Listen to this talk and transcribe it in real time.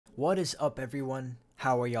What is up, everyone?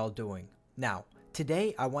 How are y'all doing? Now,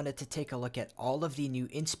 today I wanted to take a look at all of the new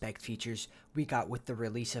inspect features we got with the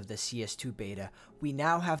release of the CS2 beta. We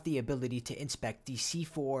now have the ability to inspect the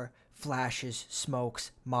C4, flashes,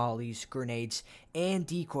 smokes, mollies, grenades, and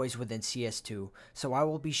decoys within CS2, so I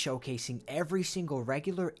will be showcasing every single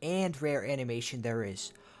regular and rare animation there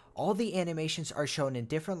is. All the animations are shown in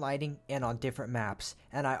different lighting and on different maps,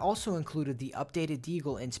 and I also included the updated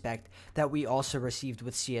Deagle inspect that we also received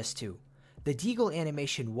with CS2. The Deagle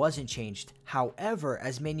animation wasn't changed, however,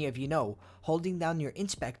 as many of you know, holding down your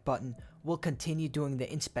inspect button will continue doing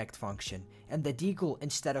the inspect function, and the Deagle,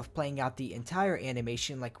 instead of playing out the entire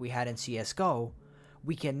animation like we had in CSGO,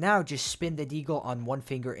 we can now just spin the Deagle on one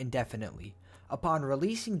finger indefinitely. Upon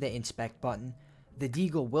releasing the inspect button, the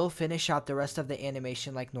Deagle will finish out the rest of the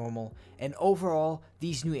animation like normal, and overall,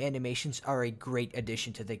 these new animations are a great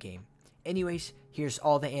addition to the game. Anyways, here's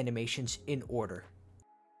all the animations in order.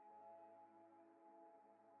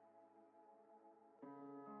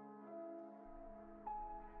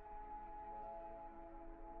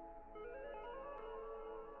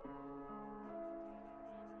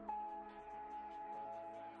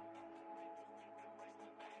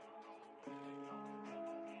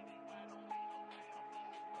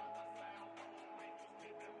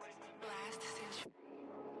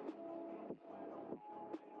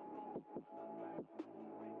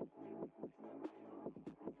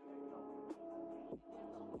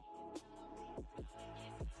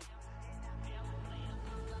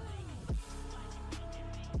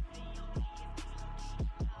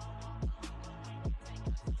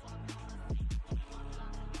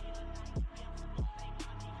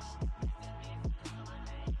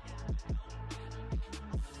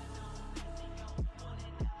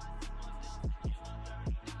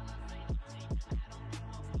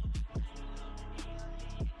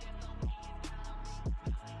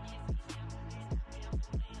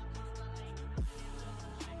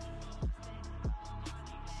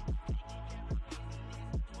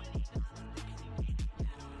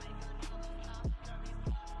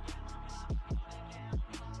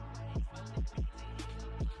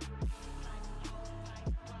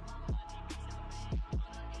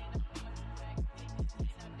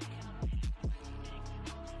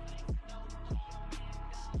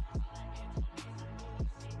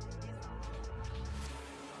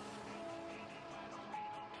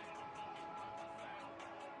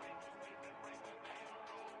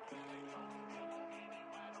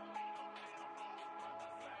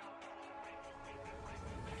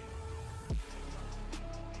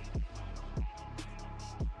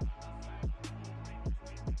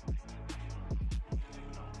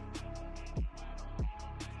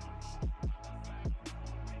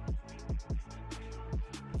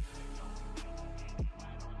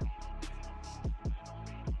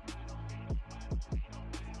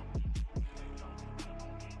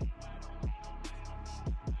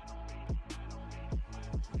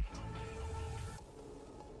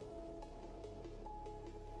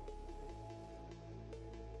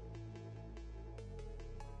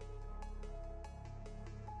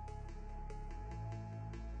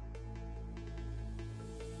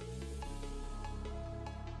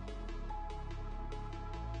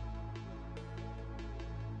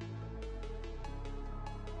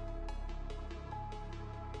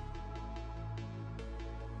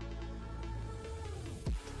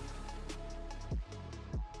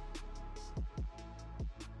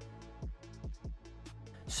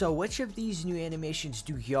 So which of these new animations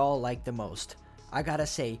do y'all like the most? I gotta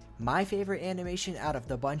say, my favorite animation out of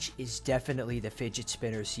the bunch is definitely the fidget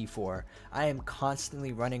spinner C4. I am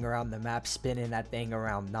constantly running around the map spinning that thing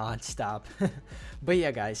around non-stop. But yeah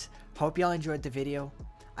guys, hope y'all enjoyed the video.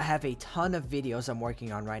 I have a ton of videos I'm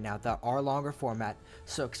working on right now that are longer format,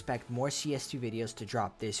 so expect more CS2 videos to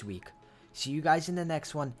drop this week. See you guys in the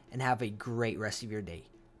next one, and have a great rest of your day.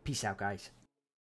 Peace out, guys.